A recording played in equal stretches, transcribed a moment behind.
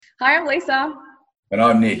Hi, I'm Lisa. And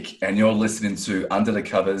I'm Nick, and you're listening to Under the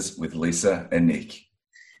Covers with Lisa and Nick.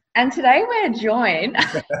 And today we're joined.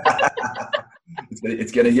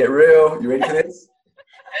 It's going to get real. You ready for this?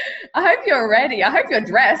 I hope you're ready. I hope you're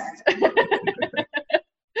dressed.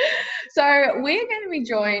 So we're going to be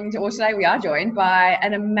joined, or today we are joined by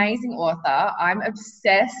an amazing author. I'm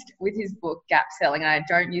obsessed with his book, Gap Selling, and I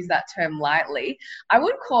don't use that term lightly. I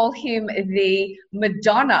would call him the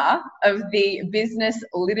Madonna of the business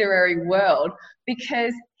literary world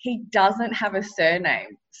because he doesn't have a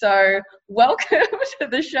surname. So welcome to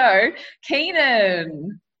the show,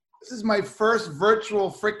 Keenan. This is my first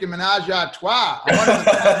virtual freaking menage a trois.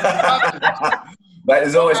 Mate,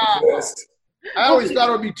 there's always a first. I always thought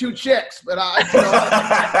it would be two chicks, but you're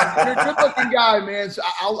a good-looking guy, man. So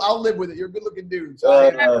I'll live with it. You're a good-looking dude.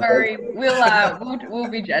 So don't worry, we'll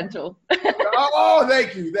be gentle. Oh,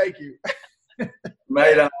 thank you.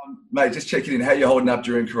 Mate, just checking in. How you holding up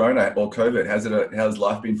during Corona or COVID? How's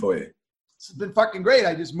life been for you? It's been fucking great.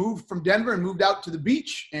 I just moved from Denver and moved out to the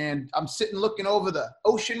beach, and I'm sitting looking over the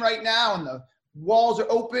ocean right now, and the walls are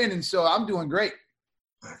open, and so I'm doing great.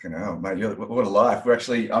 Fucking hell, mate, what a life.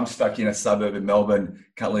 I'm stuck in a suburb in Melbourne,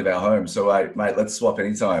 can't leave our home. So, mate, let's swap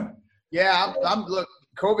anytime. Yeah, look,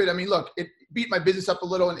 COVID, it beat my business up a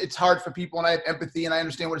little, and it's hard for people, and I have empathy, and I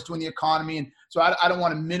understand what it's doing to the economy, and so I don't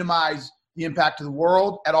want to minimize the impact to the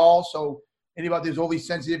world at all. So anybody who's overly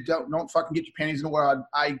sensitive, don't fucking get your panties in the world.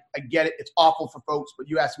 I get it. It's awful for folks, but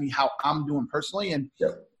you asked me how I'm doing personally, and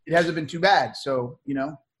It hasn't been too bad. So,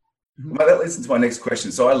 Well, that leads into my next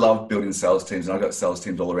question. So I love building sales teams, and I've got sales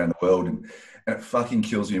teams all around the world, and it fucking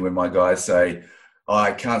kills me when my guys say, oh,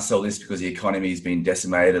 I can't sell this because the economy's been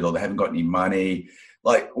decimated or they haven't got any money.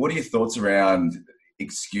 Like, what are your thoughts around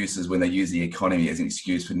excuses when they use the economy as an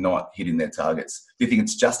excuse for not hitting their targets? Do you think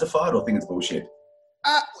it's justified or think it's bullshit?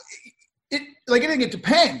 Like anything, it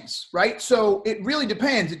depends, right? So it really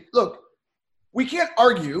depends. Look, we can't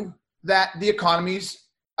argue that the economy's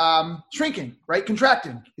shrinking, right?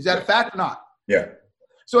 Contracting. Is that a fact or not? Yeah.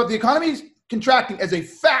 So if the economy is contracting as a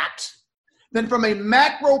fact, then from a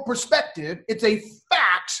macro perspective, it's a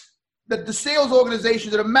fact that the sales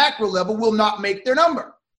organizations at a macro level will not make their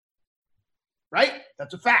number, right?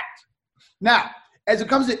 That's a fact. Now, as it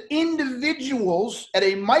comes to individuals at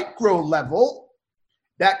a micro level,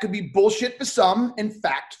 that could be bullshit for some and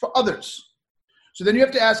fact for others. So then you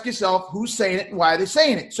have to ask yourself, who's saying it and why are they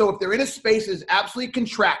saying it? So if they're in a space that's absolutely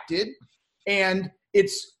contracted and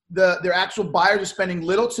it's their actual buyers are spending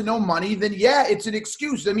little to no money, then yeah, it's an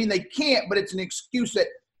excuse. I mean, they can't, but it's an excuse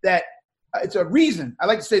that it's a reason. I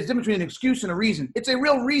like to say it's different between an excuse and a reason. It's a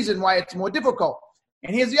real reason why it's more difficult.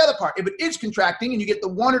 And here's the other part. If it is contracting and you get the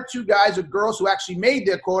one or two guys or girls who actually made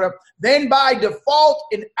their quota, then by default,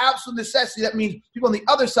 in absolute necessity, that means people on the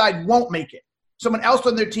other side won't make it. Someone else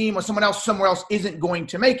on their team or someone else somewhere else isn't going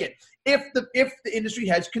to make it if the industry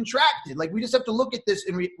has contracted. Like, we just have to look at this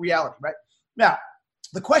in reality, right? Now,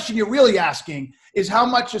 the question you're really asking is how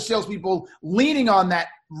much are salespeople leaning on that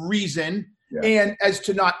reason and as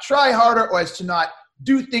to not try harder or as to not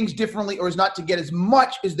do things differently or as not to get as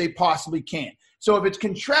much as they possibly can. So if it's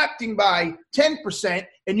contracting by 10%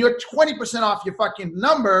 and you're 20% off your fucking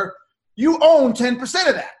number, you own 10%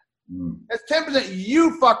 of that. That's 10%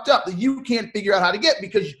 you fucked up that you can't figure out how to get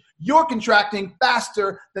because you're contracting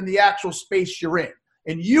faster than the actual space you're in.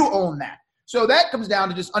 And you own that. So that comes down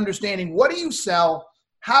to just understanding, what do you sell?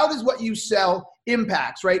 How does what you sell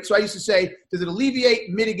impacts, right? So I used to say, does it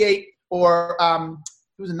alleviate, mitigate, or there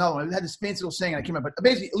was another one. I had this fancy little saying and I came up, but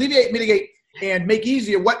basically alleviate, mitigate, and make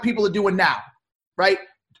easier what people are doing now, right?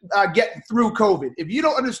 Get through COVID. If you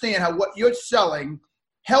don't understand how what you're selling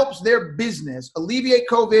helps their business alleviate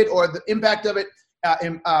COVID or the impact of it,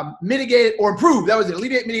 mitigate it or improve. That was it.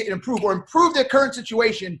 Alleviate, mitigate, and improve, or improve their current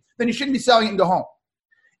situation, then you shouldn't be selling it and go home.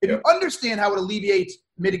 If you understand how it alleviates,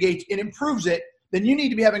 mitigates, and improves it, then you need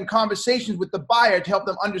to be having conversations with the buyer to help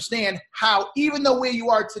them understand how, even though where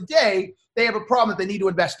you are today, they have a problem that they need to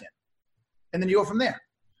invest in. And then you go from there.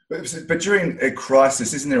 But during a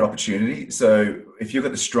crisis, isn't there opportunity? So if you've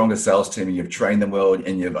got the stronger sales team and you've trained them well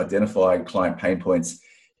and you've identified client pain points,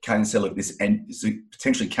 can you sell this, and so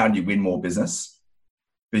potentially can you win more business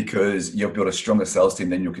because you've built a stronger sales team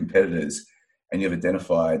than your competitors and you've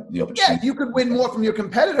identified the opportunity? Yeah, you could win more from your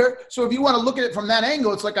competitor. So if you want to look at it from that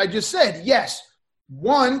angle, it's like I just said, yes,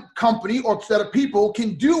 one company or set of people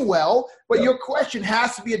can do well, but your question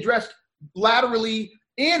has to be addressed laterally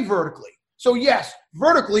and vertically. So yes,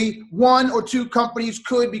 vertically, one or two companies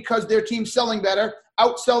could, because their team's selling better,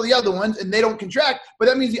 outsell the other ones and they don't contract, but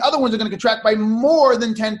that means the other ones are going to contract by more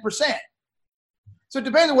than 10%. So it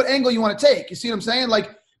depends on what angle you want to take. You see what I'm saying? Like,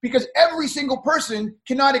 because every single person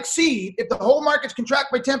cannot exceed. If the whole market's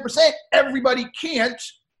contract by 10%, everybody can't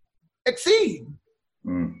exceed.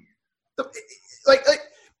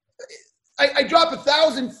 I drop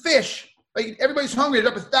 1,000 fish. Like everybody's hungry. I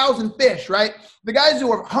drop 1,000 fish, right? The guys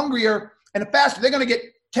who are hungrier and faster, they're going to get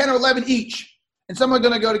 10 or 11 each. And some are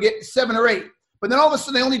going to go to get 7 or 8. But then all of a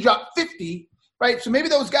sudden they only drop 50, right? So maybe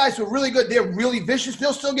those guys who are really good, they're really vicious.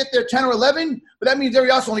 They'll still get their 10 or 11, but that means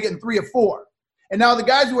everybody else is only getting 3 or 4. And now the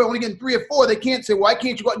guys who are only getting 3 or 4, they can't say, why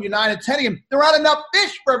can't you go out and do 9 and 10 again? There aren't enough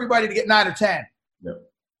fish for everybody to get 9 or 10. Yep.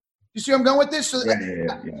 You see where I'm going with this? So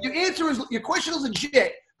Yeah. Your answer is, your question is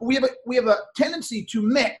legit, but we have a tendency to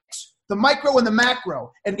mix the micro and the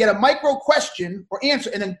macro and get a micro question or answer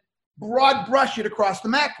and then broad brush it across the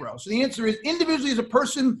macro. So the answer is, individually as a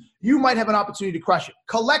person, you might have an opportunity to crush it.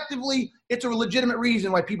 Collectively, it's a legitimate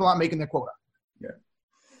reason why people aren't making their quota.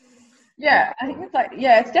 Yeah, I think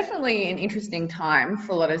it's definitely an interesting time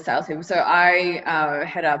for a lot of salespeople. So I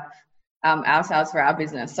head up our sales for our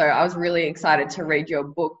business. So I was really excited to read your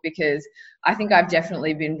book because I think I've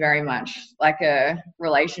definitely been very much like a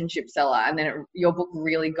relationship seller. And then your book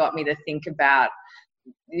really got me to think about,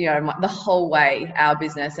 the whole way our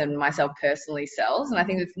business and myself personally sells. And I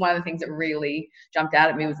think it's one of the things that really jumped out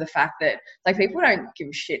at me was the fact that like people don't give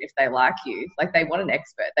a shit if they like you. Like they want an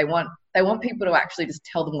expert. They want people to actually just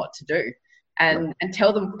tell them what to do and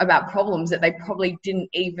tell them about problems that they probably didn't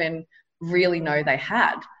even really know they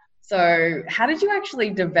had. So how did you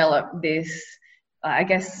actually develop this, I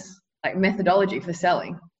guess, like methodology for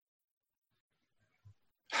selling?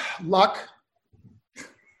 Luck.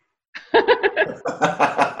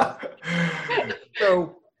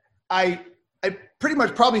 So I pretty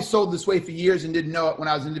much probably sold this way for years and didn't know it when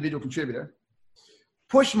I was an individual contributor.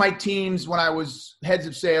 Pushed my teams when I was heads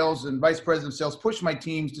of sales and vice president of sales, pushed my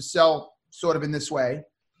teams to sell sort of in this way.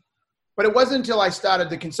 But it wasn't until I started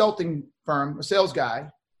the consulting firm, a sales guy,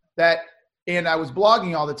 and I was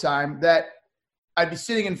blogging all the time, that I'd be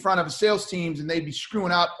sitting in front of sales teams and they'd be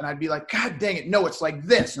screwing up and I'd be like, God dang it, no, it's like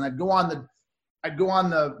this. And I'd go on the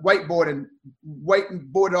whiteboard and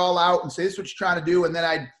whiteboard it all out and say, this is what you're trying to do. And then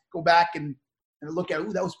I'd go back and look at it.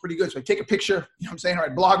 Ooh, that was pretty good. So I'd take a picture, what I'm saying, or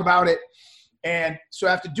I'd blog about it. And so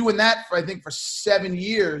after doing that for 7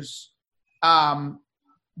 years, I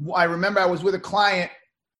remember I was with a client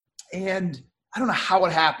and I don't know how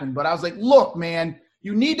it happened, but I was like, look, man,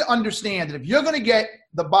 you need to understand that if you're going to get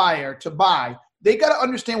the buyer to buy, they got to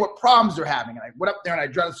understand what problems they're having. And I went up there and I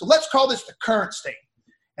drew it. So let's call this the current state.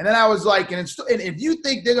 And then I was like, and if you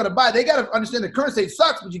think they're going to buy, they got to understand the current state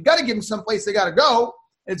sucks, but you got to give them someplace they got to go.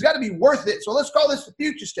 And it's got to be worth it. So let's call this the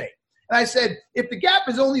future state. And I said, if the gap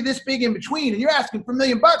is only this big in between and you're asking for $1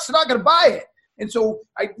 million, they're not going to buy it. And so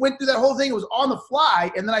I went through that whole thing. It was on the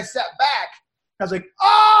fly. And then I sat back. I was like,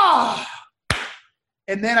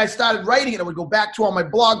 And then I started writing it. I would go back to all my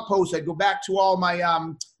blog posts. I'd go back to all my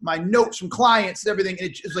my notes from clients and everything. And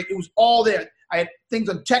it was all there. I had things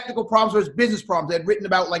on technical problems versus business problems I had written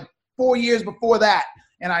about like 4 years before that.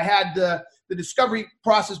 And I had the discovery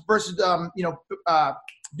process versus,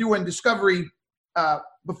 doing discovery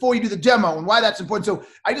before you do the demo and why that's important. So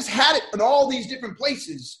I just had it in all these different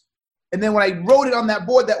places. And then when I wrote it on that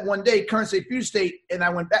board that one day, current state, future state, and I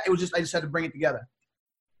went back, I just had to bring it together.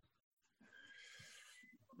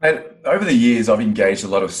 And over the years, I've engaged a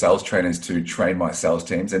lot of sales trainers to train my sales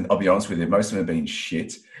teams. And I'll be honest with you, most of them have been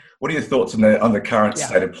shit. What are your thoughts on the current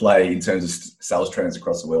state of play in terms of sales trainers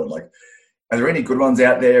across the world? Like, are there any good ones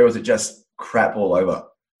out there, or is it just crap all over?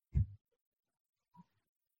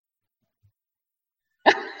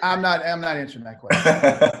 I'm not answering that question.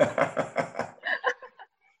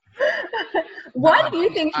 Why do you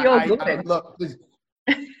think you're good? Look,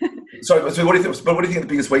 so what do you think? But what do you think the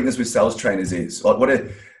biggest weakness with sales trainers is? Like,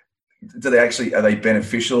 are they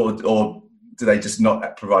beneficial, or do they just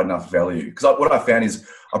not provide enough value? Because what I found is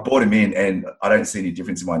I brought them in and I don't see any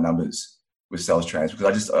difference in my numbers with sales trainers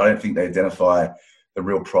because I don't think they identify the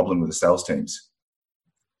real problem with the sales teams.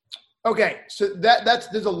 Okay, so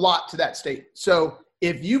there's a lot to that state. So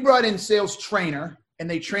if you brought in sales trainer and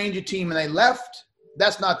they trained your team and they left,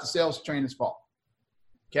 that's not the sales trainer's fault.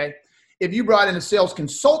 Okay. If you brought in a sales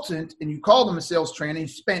consultant and you called them a sales trainer, he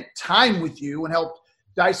spent time with you and helped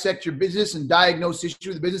dissect your business and diagnose issues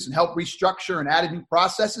with the business and help restructure and added new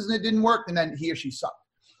processes and it didn't work, and then he or she sucked.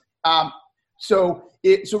 So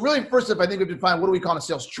really, first up, I think we have to define what do we call a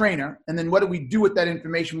sales trainer, and then what do we do with that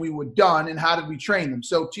information we were done, and how did we train them?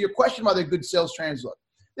 So to your question about the good sales trainers, look,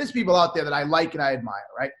 there's people out there that I like and I admire,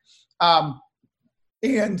 right?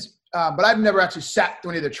 But I've never actually sat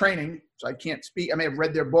through any of their training, so I can't speak. I may have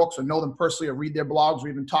read their books or know them personally or read their blogs or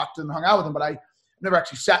even talked to them, hung out with them, but I never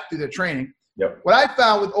actually sat through their training. Yep. What I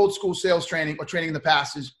found with old school sales training or training in the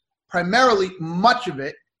past is primarily much of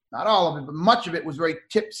it, not all of it, but much of it was very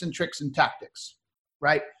tips and tricks and tactics,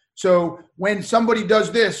 right? So when somebody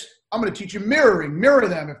does this, I'm going to teach you mirroring, mirror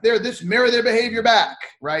them. If they're this, mirror their behavior back,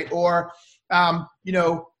 right? Or,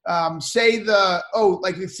 say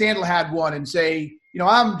like the Sandal had one and say,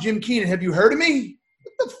 I'm Jim Keenan. Have you heard of me?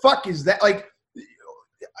 What the fuck is that? Like,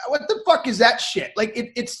 what the fuck is that shit? Like,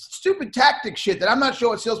 it's stupid tactic shit that I'm not sure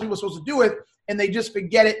what salespeople are supposed to do with, and they just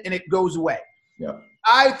forget it and it goes away. Yeah.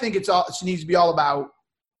 I think it needs to be all about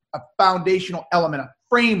a foundational element, a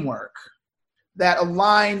framework that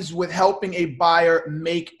aligns with helping a buyer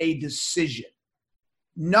make a decision,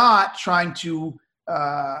 not trying to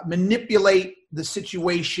manipulate the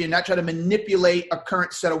situation, not try to manipulate a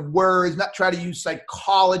current set of words, not try to use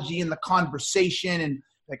psychology in the conversation and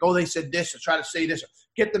like, oh, they said this, or try to say this, or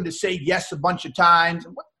get them to say yes a bunch of times.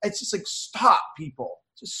 It's just like, stop, people.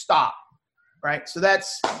 Just stop. Right. So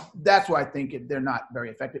that's why I think they're not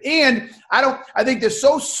very effective. And I think they're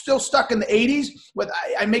so still stuck in the 80s.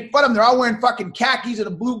 I make fun of them. They're all wearing fucking khakis and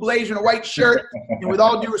a blue blazer and a white shirt. And with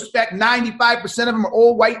all due respect, 95% of them are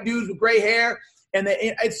old white dudes with gray hair. And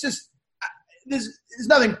it's just, there's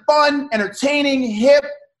nothing fun, entertaining, hip,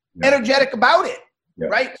 energetic about it. Yeah.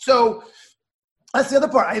 Right. So that's the other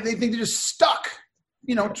part. I think they're just stuck,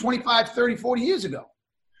 25, 30, 40 years ago.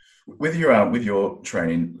 With your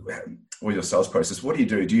training, or your sales process, what do you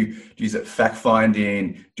do? Do you use it fact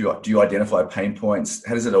finding? Do you identify pain points?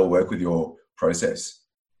 How does it all work with your process?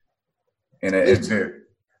 Lisa,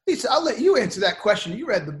 I'll let you answer that question. You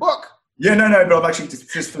read the book. Yeah, no, but I'm actually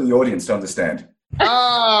just for the audience to understand.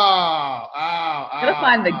 Gotta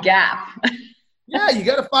find the gap. Yeah, you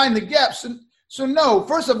gotta find the gaps. So no,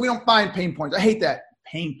 first off, we don't find pain points. I hate that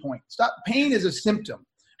pain point. Stop. Pain is a symptom.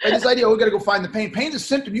 Right? This idea, we got to go find the pain. Pain's a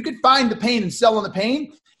symptom. You could find the pain and sell on the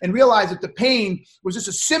pain and realize that the pain was just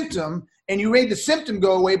a symptom and you made the symptom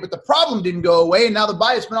go away, but the problem didn't go away. And now the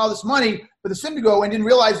buyer spent all this money for the symptom to go away and didn't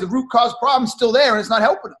realize the root cause problem is still there and it's not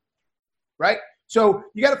helping them. Right? So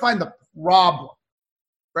you got to find the problem,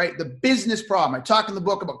 right? The business problem. I talk in the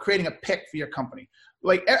book about creating a pick for your company.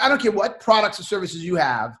 Like, I don't care what products or services you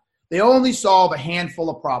have. They only solve a handful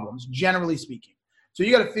of problems, generally speaking. So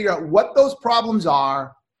you got to figure out what those problems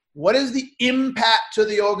are. What is the impact to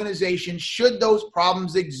the organization should those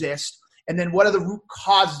problems exist? And then what are the root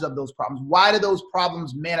causes of those problems? Why do those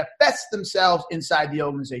problems manifest themselves inside the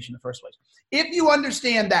organization in the first place? If you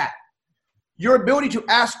understand that, your ability to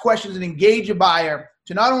ask questions and engage a buyer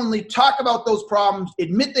to not only talk about those problems,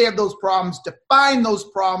 admit they have those problems, define those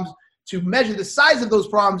problems, to measure the size of those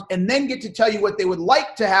problems, and then get to tell you what they would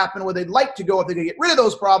like to happen, where they'd like to go if they could get rid of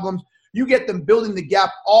those problems. You get them building the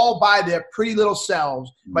gap all by their pretty little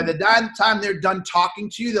selves. By the time they're done talking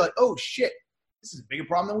to you, they're like, oh, shit, this is a bigger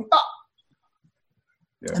problem than we thought.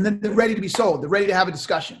 Yeah. And then they're ready to be sold. They're ready to have a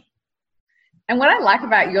discussion. And what I like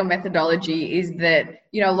about your methodology is that,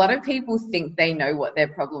 a lot of people think they know what their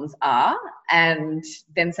problems are, and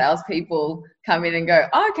then salespeople come in and go,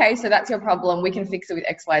 oh, okay, so that's your problem. We can fix it with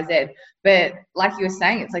X, Y, Z. But like you were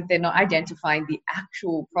saying, it's like they're not identifying the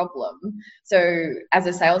actual problem. So as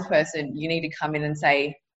a salesperson, you need to come in and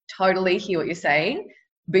say, totally hear what you're saying,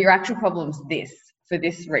 but your actual problem's this, for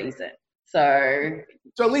this reason. So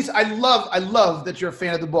Lisa, I love that you're a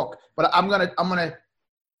fan of the book, but I'm gonna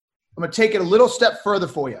take it a little step further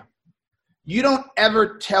for you. You don't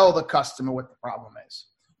ever tell the customer what the problem is.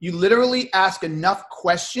 You literally ask enough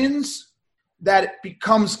questions that it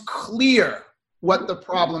becomes clear what the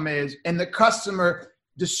problem is, and the customer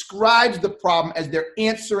describes the problem as they're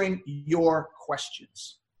answering your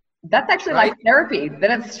questions. That's actually right? Like therapy.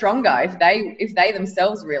 Then it's stronger if they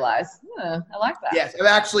themselves realize, I like that. Yes,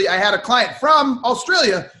 I had a client from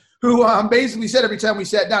Australia who basically said every time we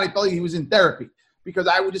sat down, he felt like he was in therapy. Because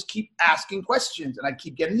I would just keep asking questions and I'd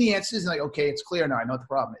keep getting the answers and like, okay, it's clear now. I know what the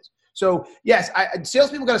problem is. So yes,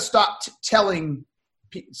 salespeople got to stop telling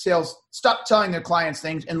their clients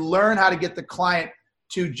things and learn how to get the client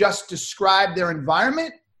to just describe their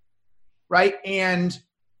environment, right? And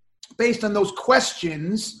based on those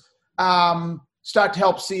questions, start to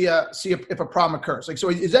help see if a problem occurs. Like, so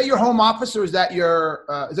is that your home office or is that your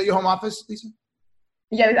home office, Lisa?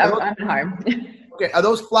 Yeah, I'm at home. Okay, are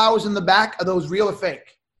those flowers in the back? Are those real or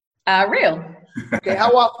fake? Real. Okay,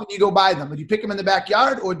 how often do you go buy them? Do you pick them in the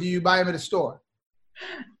backyard or do you buy them at a store?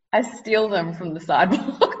 I steal them from the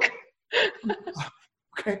sidewalk.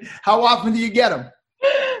 Okay, how often do you get them?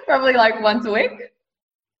 Probably like once a week.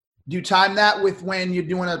 Do you time that with when you're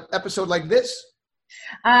doing an episode like this?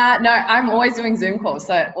 No, I'm always doing Zoom calls.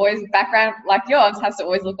 So always background like yours has to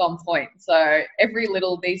always look on point. So every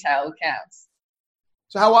little detail counts.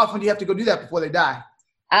 So how often do you have to go do that before they die?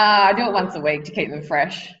 I do it once a week to keep them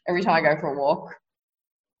fresh every time I go for a walk.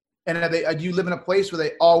 And do you live in a place where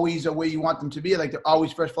they always are where you want them to be? Like they're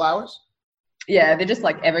always fresh flowers? Yeah, they're just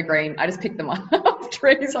like evergreen. I just pick them up off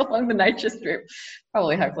trees along the nature strip.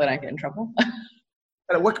 Hopefully I don't get in trouble.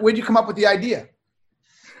 Where'd you come up with the idea?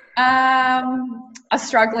 I was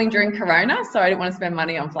struggling during Corona, so I didn't want to spend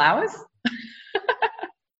money on flowers.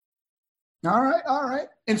 All right.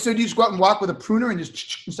 And so do you just go out and walk with a pruner and just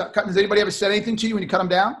start cutting? Has anybody ever said anything to you when you cut them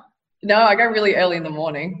down? No, I go really early in the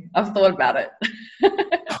morning. I've thought about it.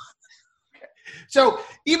 So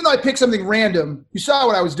even though I picked something random, you saw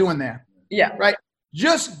what I was doing there. Yeah. Right?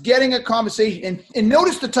 Just getting a conversation and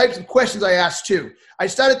notice the types of questions I asked too. I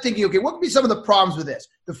started thinking, okay, what could be some of the problems with this?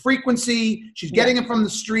 The frequency, she's getting it from the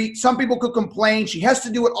street. Some people could complain. She has to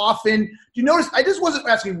do it often. Do you notice I just wasn't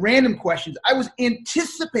asking random questions. I was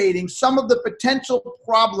anticipating some of the potential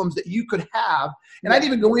problems that you could have. And I'd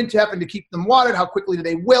even go into having to keep them watered. How quickly do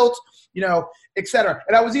they wilt? Et cetera.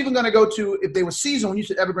 And I was even going to go to if they were seasonal. When you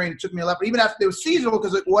said evergreen, it took me a lot. But even after they were seasonal,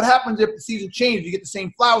 because what happens if the season changes? You get the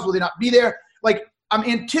same flowers. Will they not be there? Like I'm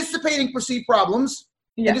anticipating perceived problems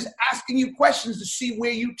and just asking you questions to see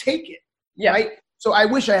where you take it. Yeah. Right. So I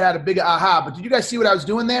wish I had a bigger aha. But did you guys see what I was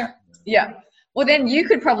doing there? Yeah. Well, then you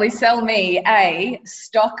could probably sell me a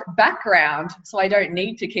stock background, so I don't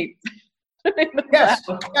need to keep. Yes.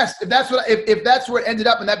 If that's where it ended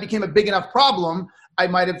up, and that became a big enough problem, I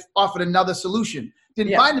might have offered another solution.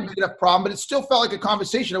 Didn't find a big enough problem, but it still felt like a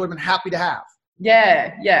conversation I would have been happy to have.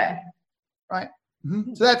 Yeah. Right.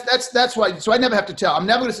 Mm-hmm. So that's why. So I never have to tell. I'm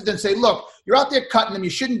never going to sit there and say, "Look, you're out there cutting them.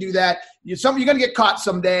 You shouldn't do that. You're going to get caught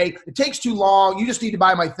someday. It takes too long. You just need to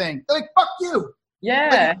buy my thing." They're like, "Fuck you."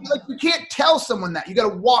 Yeah. Like you can't tell someone that. You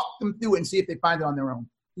got to walk them through it and see if they find it on their own.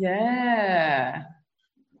 Yeah.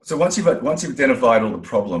 So once you've identified all the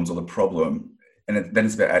problems or the problem, and then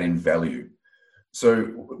it's about adding value. So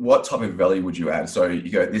what type of value would you add? So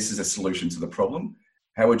you go, this is a solution to the problem.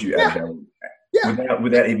 How would you add value? Yeah.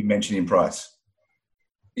 Without even mentioning price.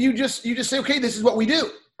 You just say, okay, this is what we do,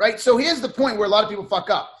 right? So here's the point where a lot of people fuck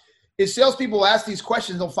up. Is salespeople will ask these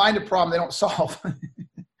questions, they'll find a problem they don't solve.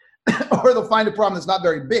 Or they'll find a problem that's not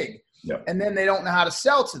very big. Yep. And then they don't know how to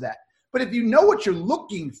sell to that. But if you know what you're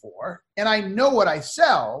looking for, and I know what I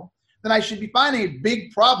sell, then I should be finding a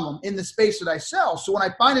big problem in the space that I sell. So when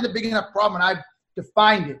I find it a big enough problem and I've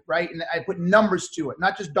defined it, right, and I put numbers to it,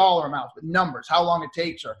 not just dollar amounts, but numbers, how long it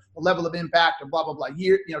takes or the level of impact or blah, blah, blah,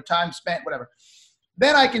 year, time spent, whatever.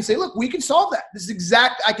 Then I can say, look, we can solve that. This is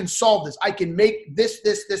I can solve this. I can make this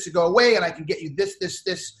go away, and I can get you this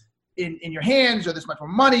in your hands, or this much more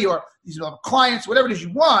money, or these are clients, whatever it is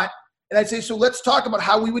you want. And I'd say, so let's talk about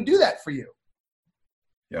how we would do that for you.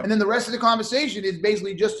 Yeah. And then the rest of the conversation is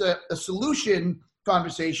basically just a solution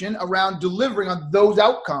conversation around delivering on those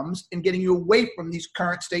outcomes and getting you away from these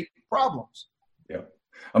current state problems. Yeah.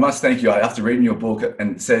 I must thank you. After reading your book,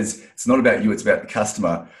 and it says it's not about you, it's about the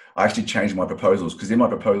customer, I actually changed my proposals, because in my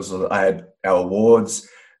proposals I had our awards,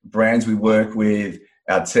 brands we work with,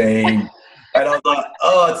 our team. And I was like,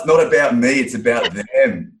 oh, it's not about me, it's about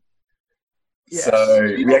them. Yes. So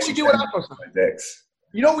you know what we do in our proposals?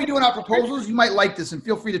 You know what we do in our proposals? You might like this, and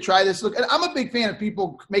feel free to try this. Look, and I'm a big fan of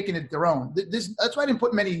people making it their own. That's why I didn't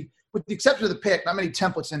put many, with the exception of the pick, not many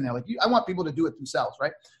templates in there. I want people to do it themselves,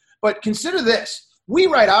 right? But consider this. We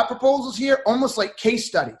write our proposals here almost like case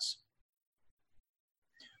studies.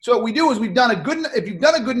 So what we do is if you've done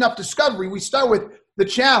a good enough discovery, we start with the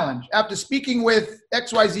challenge. After speaking with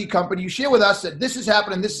XYZ company, you share with us that this is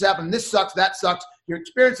happening, this sucks, that sucks, you're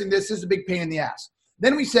experiencing this is a big pain in the ass.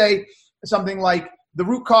 Then we say something like the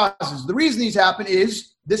root causes. The reason these happen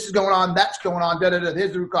is this is going on, that's going on,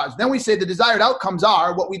 here's the root cause. Then we say the desired outcomes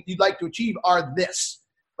are, what you'd like to achieve are this,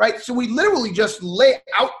 right? So we literally just lay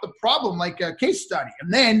out the problem like a case study.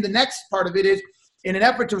 And then the next part of it is, in an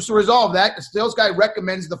effort to resolve that, the sales guy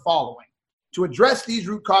recommends the following. To address these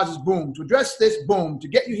root causes, boom. To address this, boom. To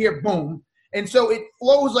get you here, boom. And so it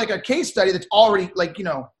flows like a case study that's already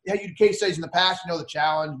you did case studies in the past, the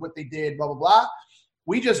challenge, what they did, blah, blah, blah.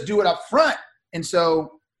 We just do it up front. And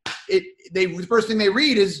so the first thing they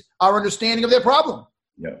read is our understanding of their problem.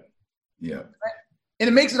 Yeah. Yeah. Right? And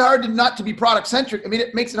it makes it hard not to be product-centric.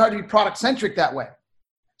 It makes it hard to be product-centric that way.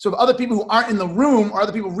 So if other people who aren't in the room or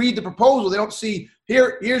other people read the proposal, they don't see,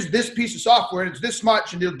 here's this piece of software and it's this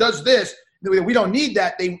much and it does this. We don't need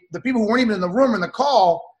that. The people who weren't even in the room or in the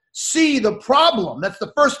call see the problem. That's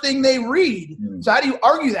the first thing they read. Mm. So how do you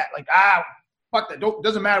argue that? Fuck that.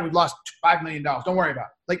 Doesn't matter. We've lost $5 million. Don't worry about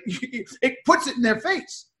it. It puts it in their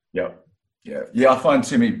face. Yeah. Yeah. Yeah. I find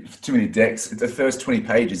too many decks. The first 20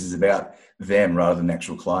 pages is about them rather than the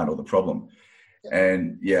actual client or the problem.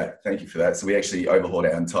 And yeah, thank you for that. So we actually overhauled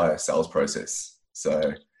our entire sales process.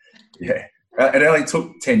 So yeah, it only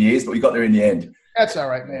took 10 years, but we got there in the end. That's all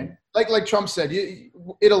right, man. Like Trump said,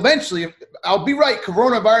 it'll eventually, I'll be right.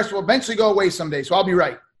 Coronavirus will eventually go away someday. So I'll be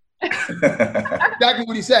right. Exactly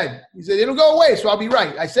what he said. He said, it'll go away. So I'll be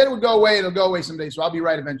right. I said it would go away. It'll go away someday. So I'll be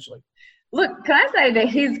right eventually. Look, can I say to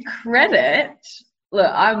his credit, look,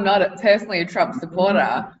 I'm not personally a Trump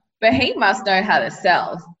supporter, but he must know how to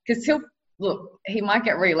sell, because he might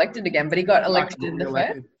get re-elected again, but he got elected in the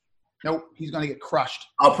first. Nope, he's going to get crushed.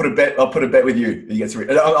 I'll put a bet with you. He gets. I'm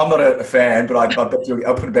not a fan, but I'll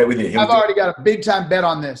put a bet with you. I've already got a big time bet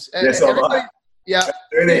on this. Yes, yeah.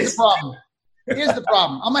 Here's the problem. Here's the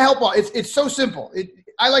problem. I'm gonna help out. It's so simple.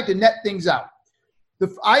 I like to net things out.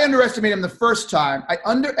 I underestimated him the first time. I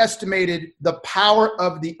underestimated the power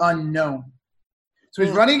of the unknown. So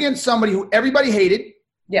he's running against somebody who everybody hated.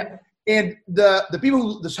 Yeah. And the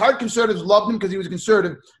people, the hard conservatives loved him because he was a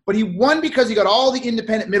conservative, but he won because he got all the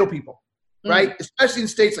independent middle people, right? Especially in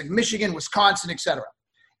states like Michigan, Wisconsin, etc.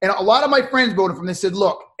 And a lot of my friends voted for him. They said,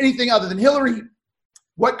 look, anything other than Hillary,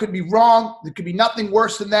 what could be wrong? There could be nothing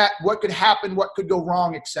worse than that. What could happen? What could go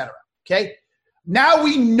wrong, etc. Okay? Now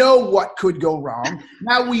we know what could go wrong.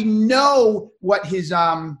 Now we know what his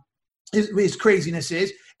craziness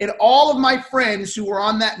is. And all of my friends who were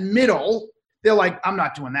on that middle, they're like, I'm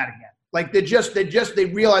not doing that again. Like they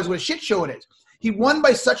realize what a shit show it is. He won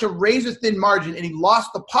by such a razor thin margin and he lost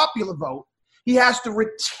the popular vote. He has to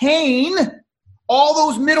retain all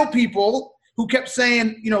those middle people who kept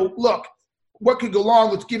saying, look, what could go wrong?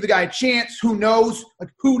 Let's give the guy a chance. Who knows?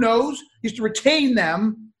 Who knows? He has to retain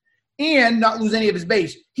them and not lose any of his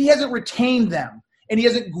base. He hasn't retained them and he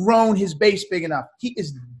hasn't grown his base big enough. He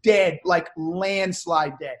is dead, like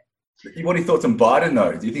landslide dead. What are your thoughts on Biden,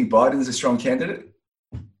 though? Do you think Biden's a strong candidate?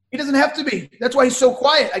 He doesn't have to be. That's why he's so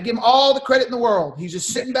quiet. I give him all the credit in the world. He's just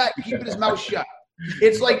sitting back, keeping his mouth shut.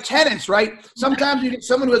 It's like tennis, right? Sometimes you get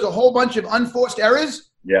someone who has a whole bunch of unforced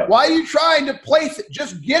errors. Yeah. Why are you trying to place it?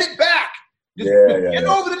 Just get it back. Just get it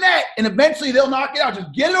over the net, and eventually they'll knock it out.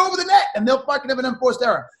 Just get it over the net, and they'll fucking have an unforced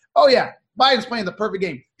error. Oh, yeah. Biden's playing the perfect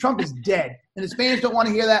game. Trump is dead, and his fans don't want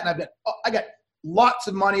to hear that. And I got lots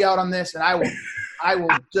of money out on this, and I will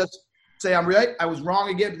just say I'm right. I was wrong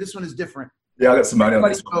again, but this one is different. Yeah, I got some money on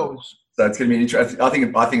this one. So it's going to be interesting. I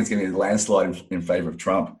think it's going to be a landslide in favor of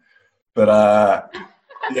Trump. But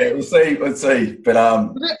yeah, we'll see. Let's see. But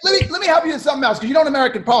let me help you with something else, because you know in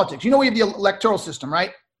American politics, we have the electoral system,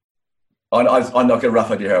 right? I'm not got a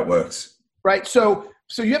rough idea how it works. Right. So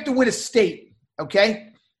you have to win a state. Okay.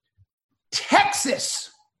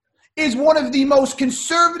 Texas is one of the most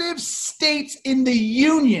conservative states in the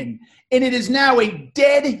union, and it is now a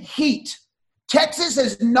dead heat. Texas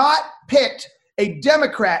has not picked a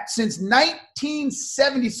Democrat since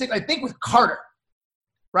 1976, I think with Carter,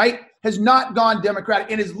 right? Has not gone Democratic,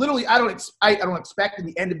 and is literally, I don't expect in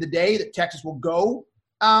the end of the day that Texas will go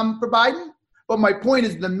for Biden. But my point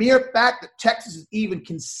is the mere fact that Texas is even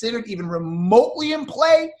considered, even remotely in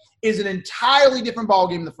play, is an entirely different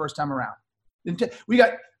ballgame the first time around. We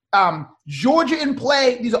got Georgia in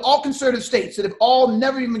play. These are all conservative states that have all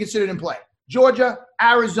never even been considered in play. Georgia,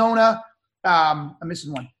 Arizona. I'm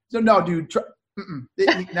missing one. So no, dude.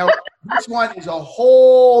 Now this one is a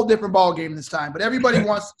whole different ballgame this time. But everybody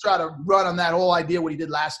wants to try to run on that whole idea what he did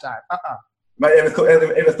last time. Mate, ever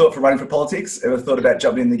thought for running for politics? Ever thought about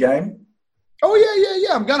jumping in the game? Oh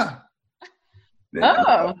yeah. I'm gonna.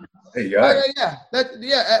 Oh. There you go.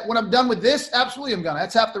 Yeah. When I'm done with this, absolutely I'm gonna.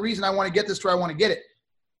 That's half the reason I want to get this to where I want to get it.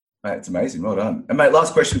 Mate, it's amazing. Well done. And mate,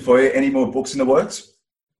 last question for you. Any more books in the works?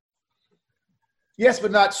 Yes,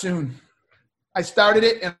 but not soon. I started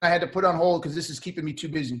it and I had to put it on hold because this is keeping me too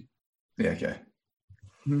busy. Yeah, okay.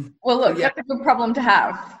 Well, look, that's a good problem to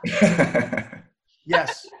have.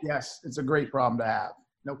 Yes. It's a great problem to have.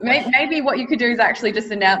 No question. Maybe what you could do is actually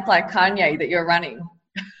just announce like Kanye that you're running.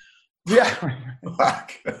 Yeah.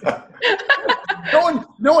 Fuck.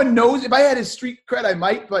 No one knows. If I had his street cred, I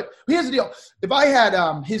might. But here's the deal: if I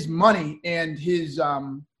had his money and his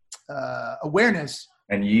awareness,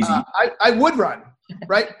 and Yeezy, I would run,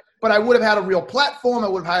 right? But I would have had a real platform. I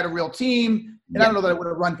would have had a real team, and I don't know that I would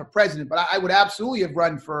have run for president, but I would absolutely have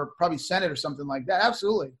run for probably Senate or something like that.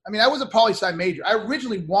 Absolutely. I mean, I was a poli-sci major. I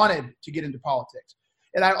originally wanted to get into politics,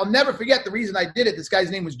 and I'll never forget the reason I did it. This guy's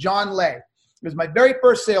name was John Lay. It was my very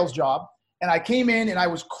first sales job. And I came in and I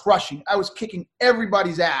was crushing. I was kicking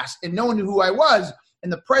everybody's ass and no one knew who I was.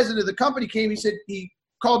 And the president of the company came, he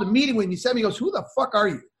called a meeting with me. He said, he goes, who the fuck are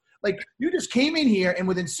you? Like, you just came in here and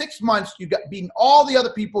within 6 months, you got beaten all the other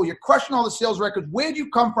people. You're crushing all the sales records. Where'd you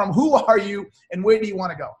come from? Who are you? And where do you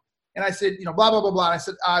want to go? And I said, blah, blah, blah, blah. And I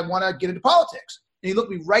said, I want to get into politics. And he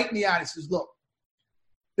looked me right in the eye and he says, look,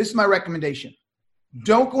 this is my recommendation.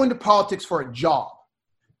 Don't go into politics for a job.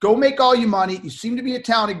 Go make all your money. You seem to be a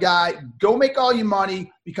talented guy. Go make all your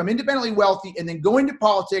money, become independently wealthy, and then go into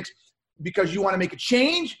politics because you want to make a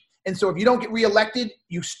change. And so if you don't get reelected,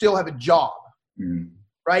 you still have a job,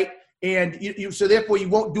 right? And so therefore you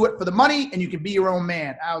won't do it for the money and you can be your own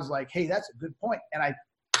man. I was like, hey, that's a good point. And I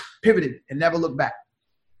pivoted and never looked back.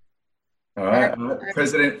 All right.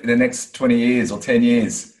 President in the next 20 years or 10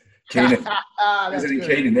 years. Keenan. President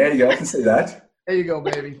Keenan. There you go. I can see that. There you go,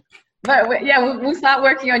 baby. But yeah, we'll start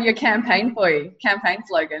working on your campaign for you. Campaign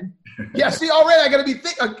slogan. Yeah, see, already I got to be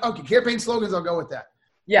okay, campaign slogans, I'll go with that.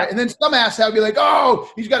 Yeah. And then some ass will be like, oh,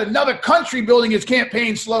 he's got another country building his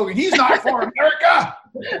campaign slogan. He's not for America.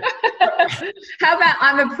 How about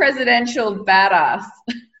I'm a presidential badass?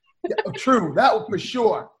 Yeah, true. That was for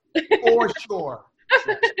sure. For sure.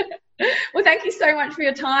 Well, thank you so much for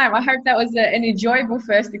your time. I hope that was an enjoyable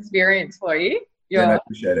first experience for you. I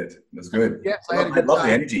appreciate it. It was good. Yes, I love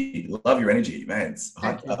the energy. Love your energy, man. It's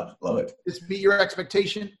hyped up. Love it. Just meet your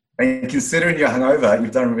expectation. And considering you're hungover,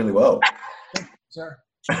 you've done really well. Thank you, sir.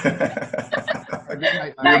 You're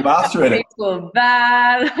a master at it.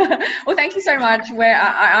 Well, thank you so much.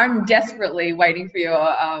 I'm desperately waiting for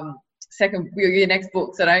your next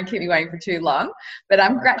book, so don't keep me waiting for too long. But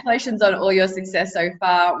congratulations on all your success so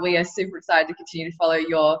far. We are super excited to continue to follow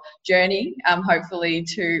your journey, hopefully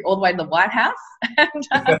to all the way to the White House. And,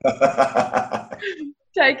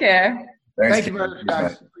 take care. Thank you very much,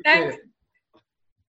 guys. Appreciate it.